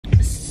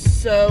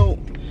So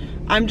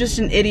I'm just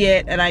an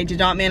idiot and I did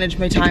not manage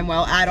my time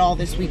well at all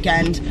this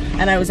weekend.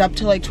 And I was up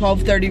to like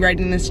 12:30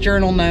 writing this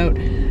journal note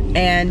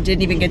and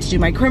didn't even get to do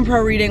my Crim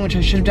Pro reading, which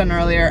I should have done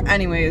earlier.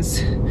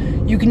 Anyways,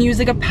 you can use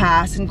like a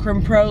pass in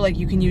Crim Pro, like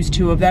you can use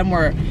 2 of them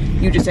where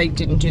you just like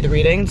didn't do the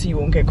reading so you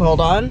won't get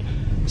called on.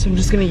 So I'm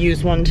just gonna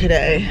use one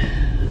today.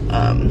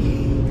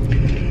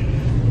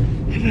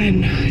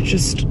 And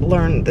just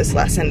learn this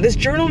lesson. This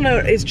journal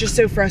note is just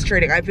so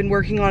frustrating. I've been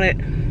working on it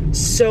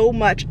so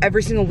much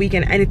every single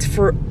weekend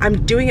and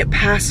I'm doing it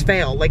pass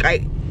fail. Like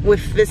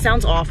this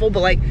sounds awful, but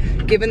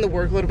like given the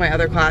workload of my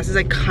other classes,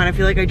 I kind of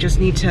feel like I just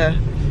need to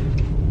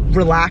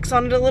relax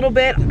on it a little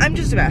bit. I'm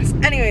just a mess.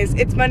 Anyways,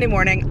 it's Monday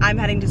morning. I'm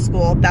heading to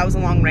school. That was a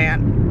long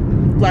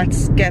rant.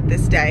 Let's get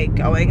this day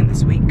going and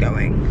this week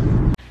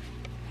going.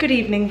 Good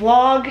evening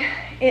vlog.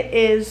 It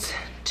is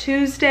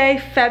Tuesday,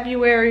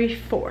 February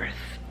 4th.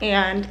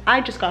 And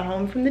I just got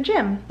home from the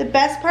gym. The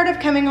best part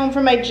of coming home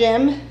from my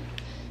gym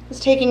is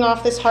taking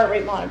off this heart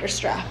rate monitor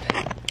strap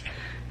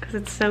because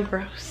it's so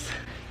gross.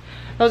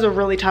 That was a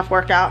really tough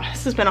workout.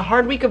 This has been a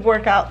hard week of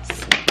workouts,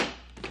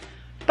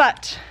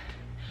 but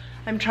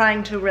I'm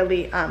trying to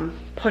really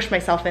push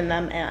myself in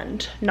them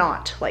and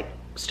not like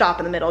stop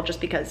in the middle just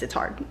because it's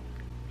hard,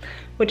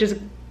 which is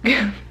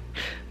a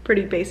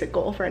pretty basic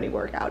goal for any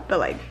workout, but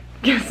like,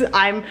 because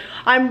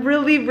I'm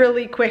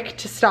really quick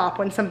to stop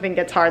when something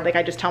gets hard. Like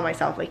I just tell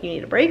myself like you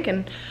need a break,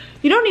 and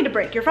you don't need a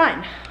break, you're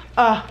fine.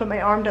 But my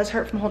arm does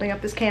hurt from holding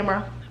up this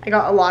camera. I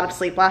got a lot of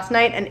sleep last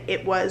night and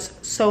it was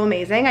so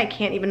amazing. I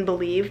can't even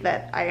believe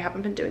that I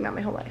haven't been doing that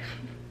my whole life.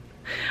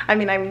 I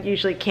mean, I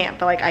usually can't,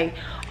 but like I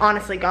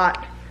honestly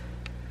got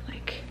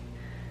like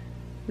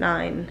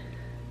I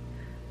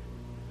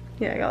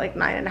got like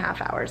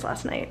 9.5 hours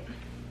last night.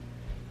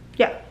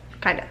 Yeah,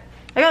 kinda.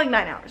 I got like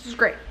 9 hours, this is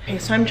great. Okay,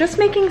 so I'm just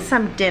making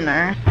some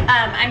dinner.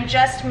 I'm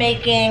just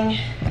making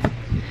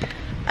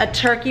a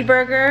turkey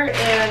burger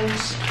and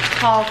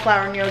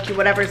cauliflower gnocchi,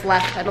 whatever's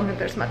left. I don't think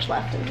there's much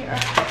left in here.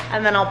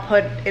 And then I'll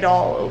put it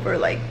all over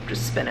like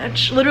just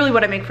spinach. Literally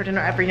what I make for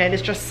dinner every night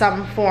is just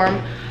some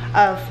form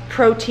of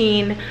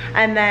protein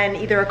and then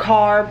either a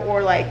carb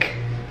or like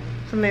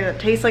something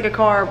that tastes like a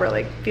carb or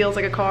like feels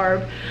like a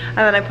carb. And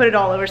then I put it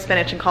all over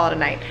spinach and call it a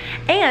night.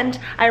 And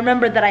I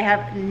remembered that I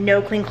have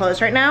no clean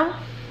clothes right now.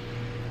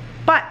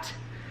 But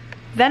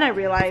then I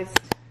realized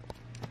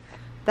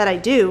that I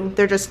do.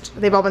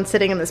 They've all been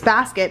sitting in this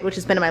basket, which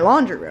has been in my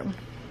laundry room.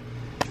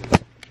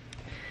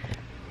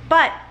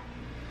 But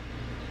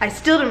I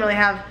still didn't really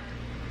have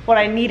what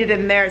I needed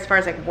in there as far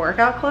as like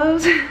workout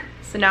clothes.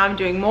 So now I'm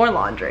doing more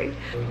laundry.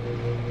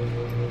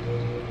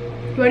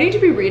 Do I need to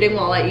be reading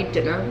while I eat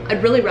dinner?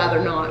 I'd really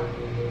rather not.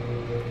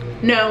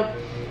 No,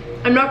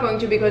 I'm not going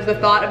to, because the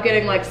thought of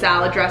getting like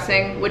salad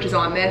dressing, which is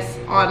on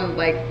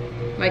like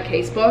my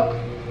case book,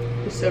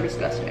 is so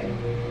disgusting.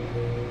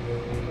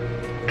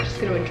 I'm just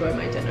gonna enjoy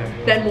my dinner.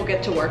 Then we'll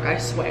get to work, I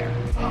swear.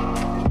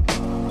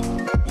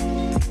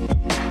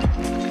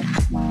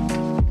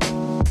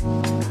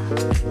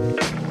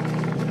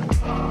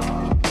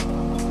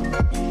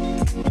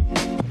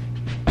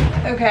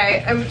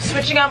 Okay, I'm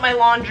switching out my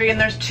laundry and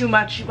there's too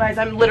much, you guys.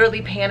 I'm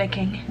literally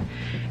panicking.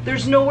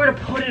 There's nowhere to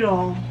put it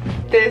all.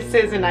 This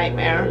is a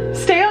nightmare.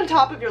 Stay on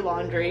top of your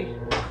laundry.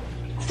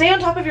 Stay on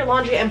top of your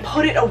laundry and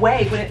put it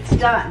away when it's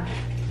done.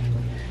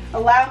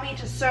 Allow me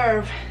to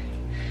serve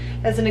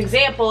as an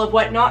example of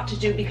what not to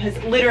do, because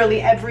literally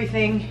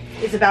everything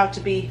is about to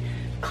be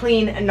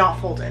clean and not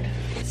folded.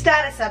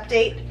 Status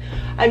update.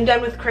 I'm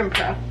done with Crim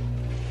Pro.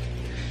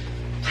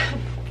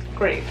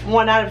 Great,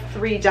 1 out of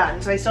 3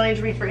 done. So I still need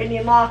to read for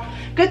Indian law.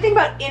 Good thing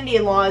about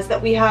Indian law is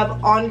that we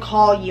have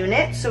on-call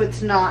unit, so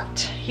it's not,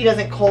 he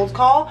doesn't cold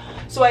call.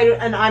 So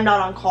and I'm not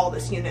on call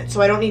this unit,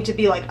 so I don't need to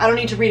be like, I don't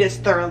need to read as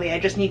thoroughly. I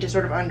just need to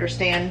sort of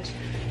understand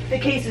the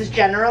cases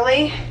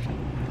generally.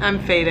 I'm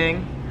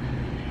fading.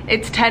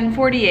 It's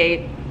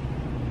 10:48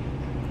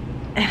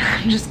 and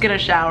I'm just gonna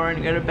shower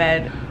and go to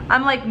bed.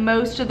 I'm like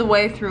most of the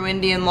way through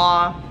Indian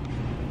law.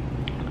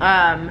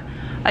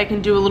 I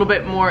can do a little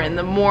bit more in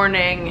the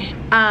morning.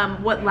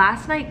 What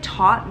last night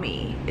taught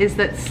me is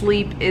that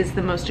sleep is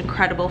the most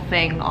incredible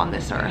thing on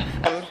this earth.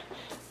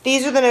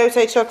 These are the notes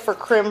I took for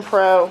Crim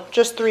Pro,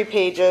 just 3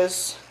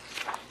 pages.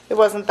 It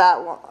wasn't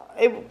that long.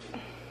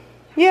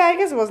 Yeah, I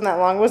guess it wasn't that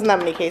long. It wasn't that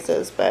many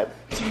cases, but.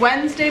 It's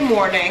Wednesday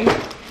morning.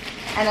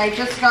 And I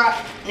just got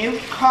new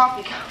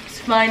coffee cups,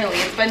 finally.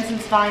 It's been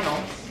since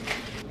finals.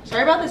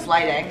 Sorry about this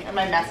lighting and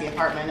my messy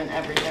apartment and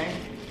everything.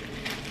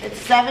 It's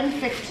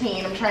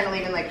 7:15. I'm trying to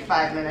leave in like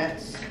 5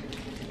 minutes.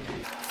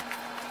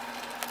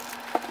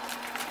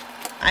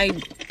 I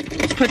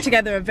put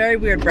together a very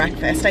weird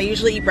breakfast. I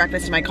usually eat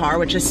breakfast in my car,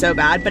 which is so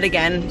bad, but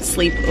again,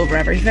 sleep over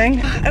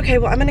everything. Okay,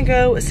 well, I'm gonna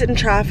go sit in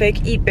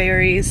traffic, eat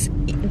berries,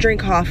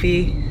 drink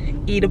coffee,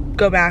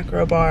 go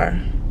macro bar.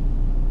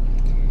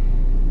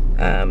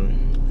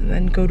 And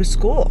then go to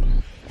school.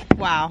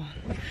 Wow,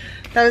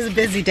 that was a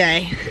busy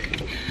day.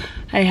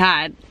 I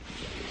had,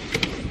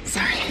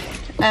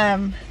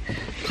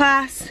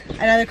 class,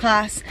 another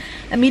class,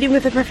 a meeting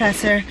with a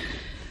professor,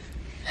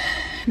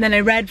 and then I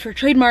read for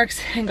trademarks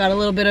and got a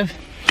little bit of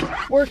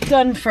Work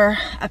done for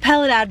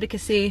appellate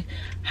advocacy,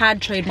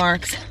 had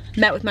trademarks,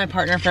 met with my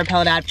partner for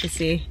appellate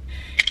advocacy.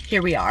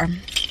 Here we are.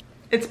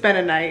 It's been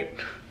a night.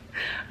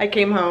 I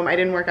came home, I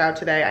didn't work out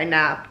today, I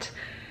napped.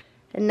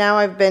 And now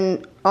I've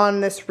been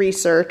on this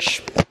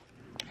research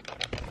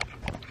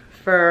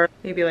for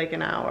maybe like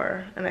an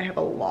hour, and I have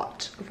a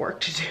lot of work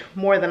to do,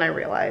 more than I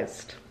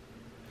realized.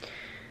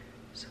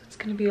 So it's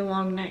gonna be a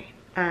long night.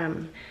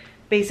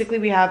 Basically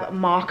we have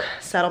mock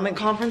settlement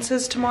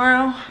conferences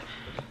tomorrow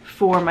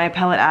for my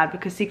appellate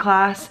advocacy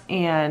class,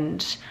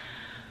 and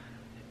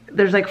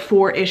there's like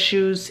 4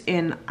 issues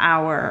in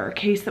our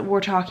case that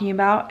we're talking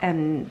about,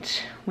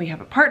 and we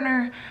have a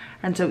partner,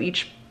 and so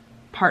each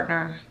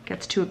partner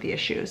gets 2 of the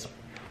issues.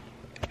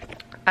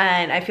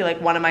 And I feel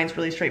like one of mine's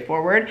really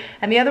straightforward,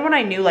 and the other one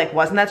I knew like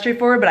wasn't that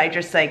straightforward, but I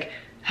just like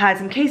had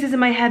some cases in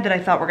my head that I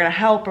thought were gonna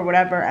help or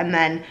whatever, and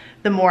then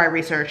the more I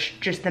research,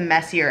 just the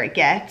messier it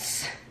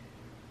gets.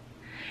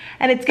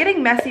 And it's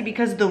getting messy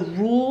because the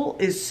rule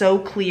is so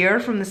clear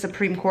from the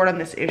Supreme Court on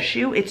this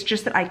issue. It's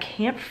just that I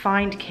can't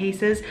find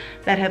cases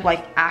that have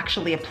like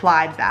actually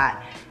applied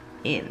that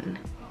in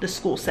the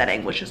school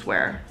setting, which is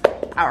where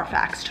our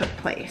facts took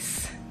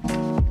place.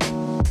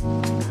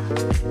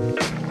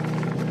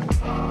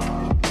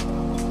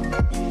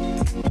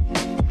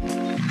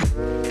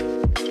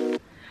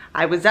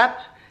 I was up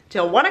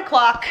till 1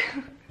 o'clock.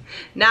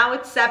 Now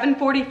it's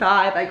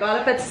 7:45. I got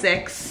up at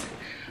 6.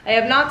 I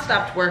have not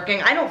stopped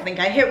working. I don't think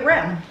I hit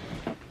REM.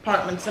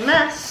 Apartment's a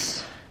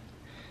mess.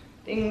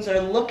 Things are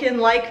looking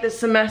like the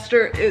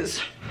semester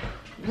is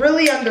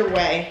really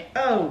underway.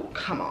 Oh,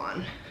 come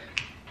on.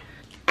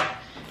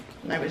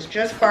 And I was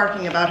just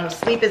barking about how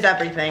sleep is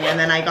everything, and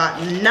then I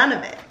got none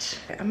of it.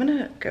 Okay, I'm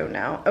gonna go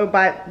now. Oh,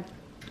 but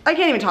I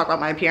can't even talk about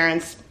my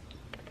appearance.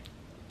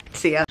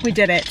 See ya. We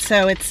did it,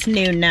 so it's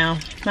noon now.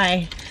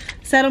 My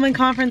settlement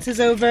conference is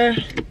over.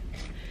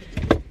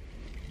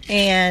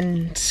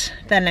 And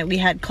then we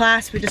had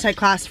class. We just had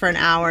class for an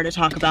hour to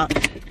talk about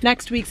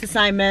next week's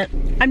assignment.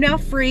 I'm now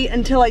free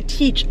until I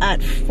teach at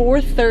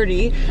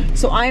 4:30.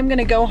 So I am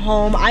gonna go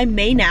home. I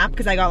may nap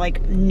because I got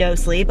like no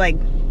sleep, like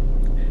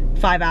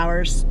 5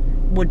 hours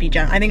would be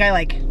generous. I think I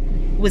like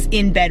was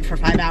in bed for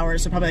 5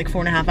 hours, so probably like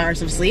 4.5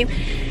 hours of sleep.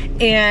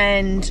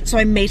 And so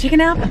I may take a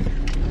nap,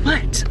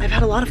 but I've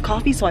had a lot of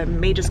coffee, so I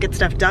may just get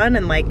stuff done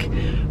and like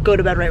go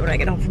to bed right when I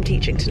get home from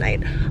teaching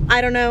tonight.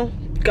 I don't know,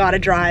 gotta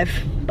drive,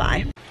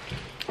 bye.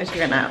 I took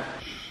a nap.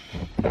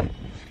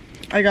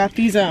 I got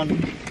these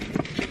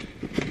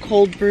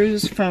cold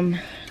brews from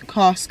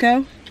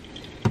Costco,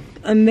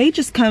 and they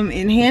just come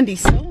in handy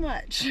so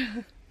much.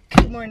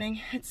 Good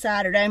morning, it's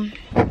Saturday,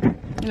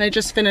 and I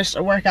just finished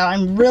a workout.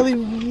 I'm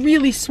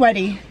really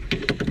sweaty,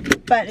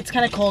 but it's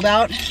kind of cold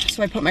out,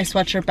 so I put my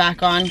sweatshirt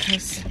back on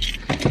because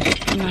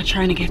I'm not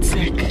trying to get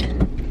sick.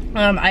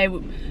 I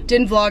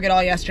didn't vlog at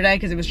all yesterday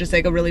because it was just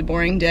like a really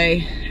boring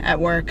day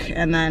at work,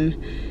 and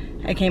then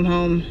I came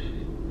home,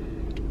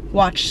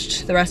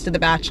 watched the rest of The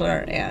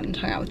Bachelor, and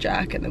hung out with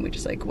Jack, and then we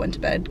just like went to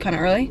bed kind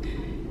of early.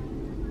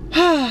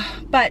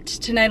 But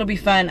tonight will be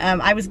fun. I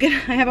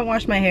haven't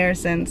washed my hair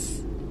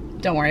since,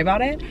 don't worry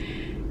about it.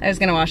 I was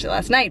gonna wash it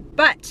last night,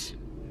 but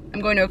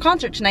I'm going to a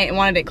concert tonight and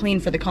wanted it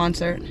clean for the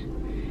concert.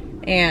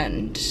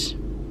 And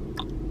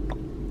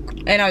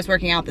I was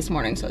working out this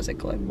morning, so I was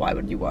like, why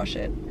would you wash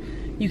it?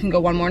 You can go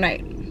one more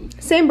night.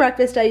 Same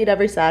breakfast I eat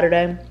every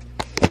Saturday.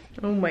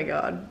 Oh my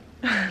God.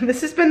 This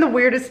has been the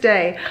weirdest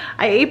day.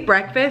 I ate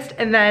breakfast,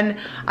 and then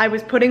I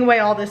was putting away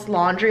all this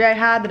laundry I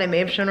had that I may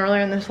have shown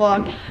earlier in this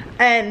vlog,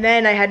 and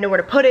then I had nowhere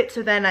to put it,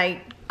 so then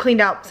I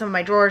cleaned out some of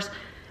my drawers.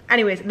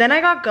 Anyways, then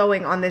I got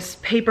going on this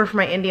paper for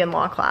my Indian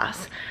law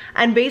class,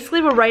 and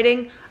basically we're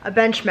writing a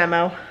bench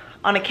memo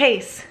on a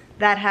case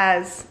that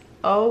has,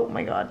 oh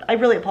my God, I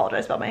really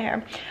apologize about my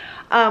hair.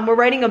 We're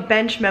writing a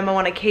bench memo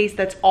on a case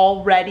that's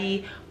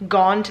already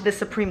gone to the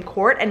Supreme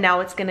Court, and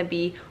now it's gonna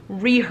be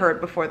reheard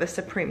before the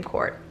Supreme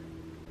Court.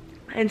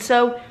 And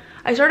so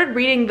I started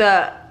reading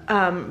the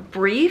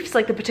briefs,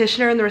 like the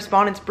petitioner and the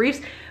respondent's briefs,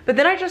 but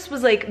then I just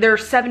was like, they're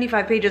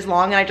 75 pages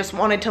long, and I just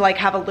wanted to like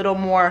have a little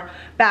more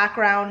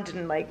background,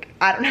 and like,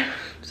 I don't know.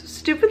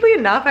 Stupidly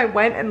enough, I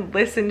went and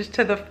listened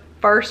to the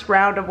first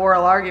round of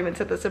oral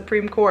arguments at the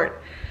Supreme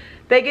Court.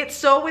 They get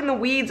so in the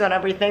weeds on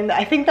everything that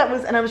I think that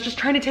was, and I was just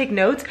trying to take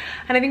notes,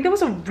 and I think that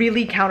was a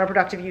really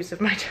counterproductive use of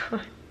my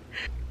time.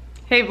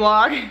 Hey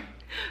vlog,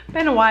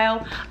 been a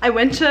while. I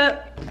went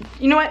to,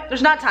 you know what,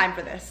 there's not time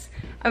for this.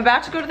 I'm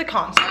about to go to the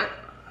concert,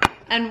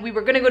 and we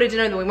were gonna go to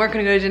dinner, and then we weren't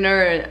gonna go to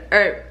dinner,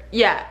 or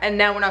yeah, and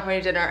now we're not going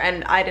to dinner,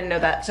 and I didn't know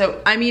that,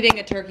 so I'm eating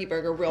a turkey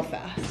burger real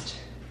fast.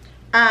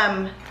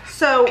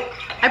 So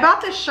I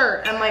bought this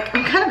shirt, and like,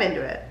 I'm kind of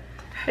into it.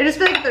 I just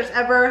feel like if there's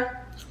ever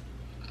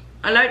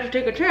a night to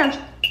take a chance,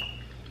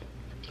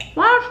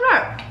 why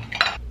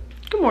not?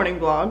 Good morning,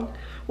 vlog.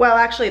 Well,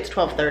 actually it's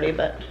 12:30,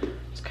 but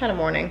it's kind of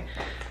morning.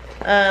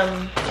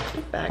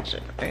 Bags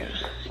are,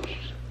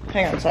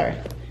 hang on, sorry.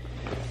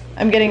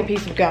 I'm getting a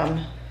piece of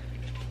gum.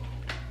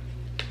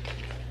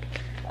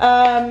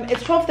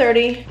 It's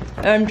 12:30.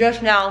 I'm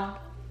just now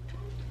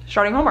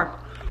starting homework.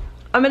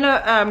 I'm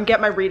gonna get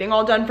my reading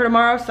all done for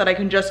tomorrow so that I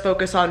can just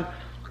focus on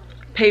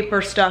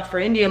paper stuff for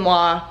Indian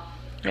law.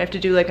 I have to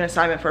do like an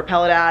assignment for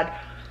appellate ad.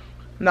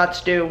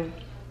 That's due.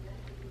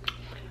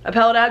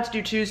 Appellate ad's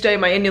due Tuesday,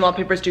 my Indian law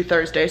paper's due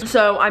Thursday.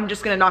 So I'm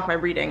just gonna knock my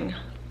reading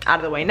out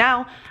of the way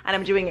now, and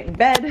I'm doing it in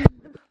bed.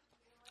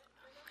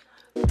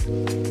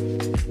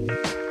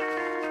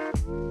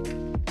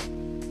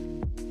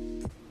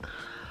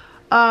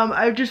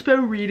 I've just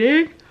been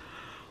reading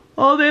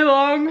all day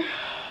long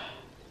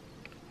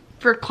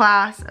for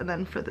class and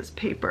then for this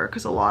paper,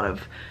 because a lot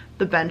of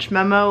the bench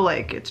memo,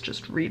 like, it's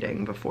just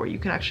reading before you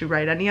can actually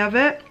write any of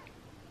it.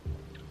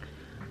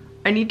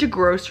 I need to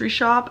grocery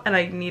shop and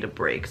I need a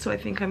break, so I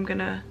think I'm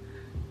gonna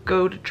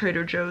go to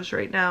Trader Joe's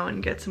right now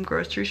and get some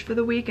groceries for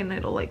the week, and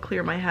it'll like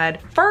clear my head.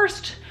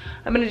 First,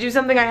 I'm gonna do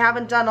something I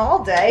haven't done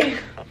all day,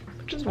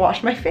 which is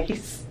wash my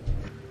face.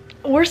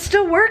 We're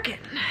still working.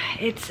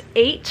 It's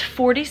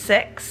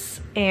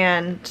 8:46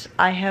 and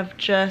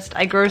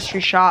I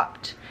grocery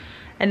shopped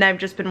and I've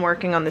just been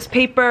working on this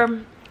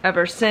paper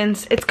ever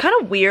since. It's kind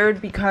of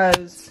weird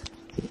because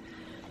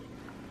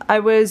I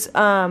was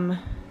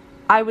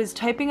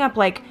typing up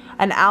like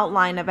an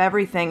outline of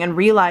everything and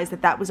realized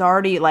that that was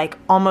already like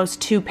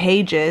almost 2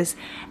 pages,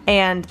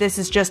 and this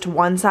is just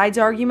one side's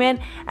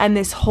argument, and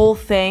this whole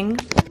thing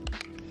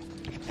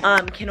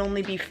can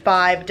only be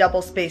 5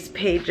 double-spaced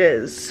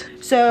pages.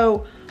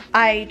 So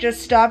I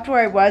just stopped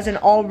where I was and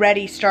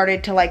already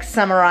started to like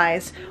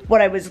summarize what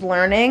I was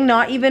learning,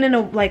 not even in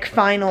a like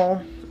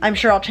final, I'm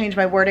sure I'll change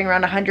my wording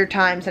around 100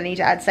 times, I need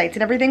to add cites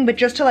and everything, but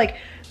just to like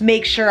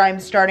make sure I'm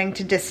starting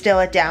to distill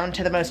it down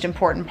to the most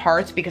important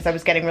parts, because I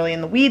was getting really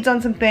in the weeds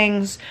on some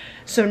things.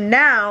 So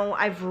now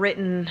I've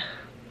written,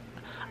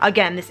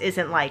 again, this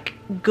isn't like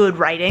good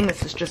writing,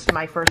 this is just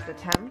my first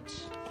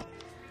attempt.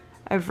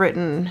 I've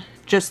written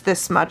just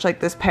this much, like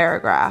this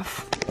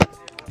paragraph.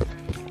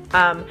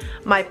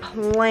 My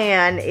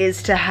plan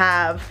is to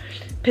have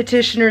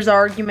petitioner's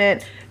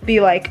argument be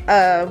like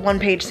a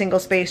 1-page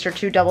single-spaced or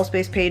 2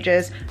 double-spaced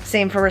pages,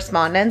 same for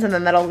respondents, and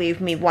then that'll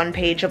leave me 1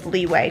 page of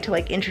leeway to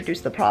like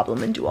introduce the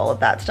problem and do all of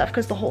that stuff,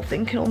 because the whole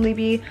thing can only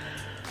be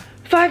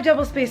 5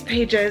 double-spaced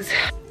pages.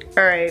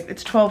 All right,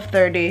 it's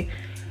 12:30.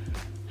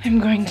 I'm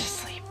going to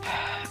sleep.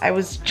 I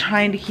was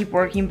trying to keep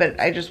working, but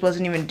I just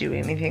wasn't even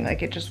doing anything,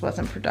 like it just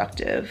wasn't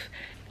productive.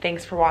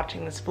 Thanks for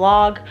watching this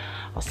vlog.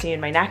 I'll see you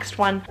in my next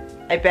one.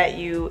 I bet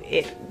you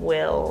it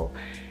will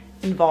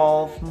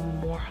involve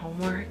more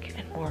homework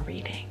and more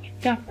reading.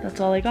 Yeah, that's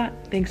all I got.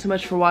 Thanks so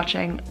much for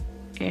watching,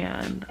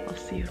 and I'll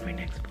see you in my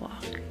next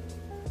vlog.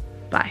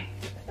 Bye.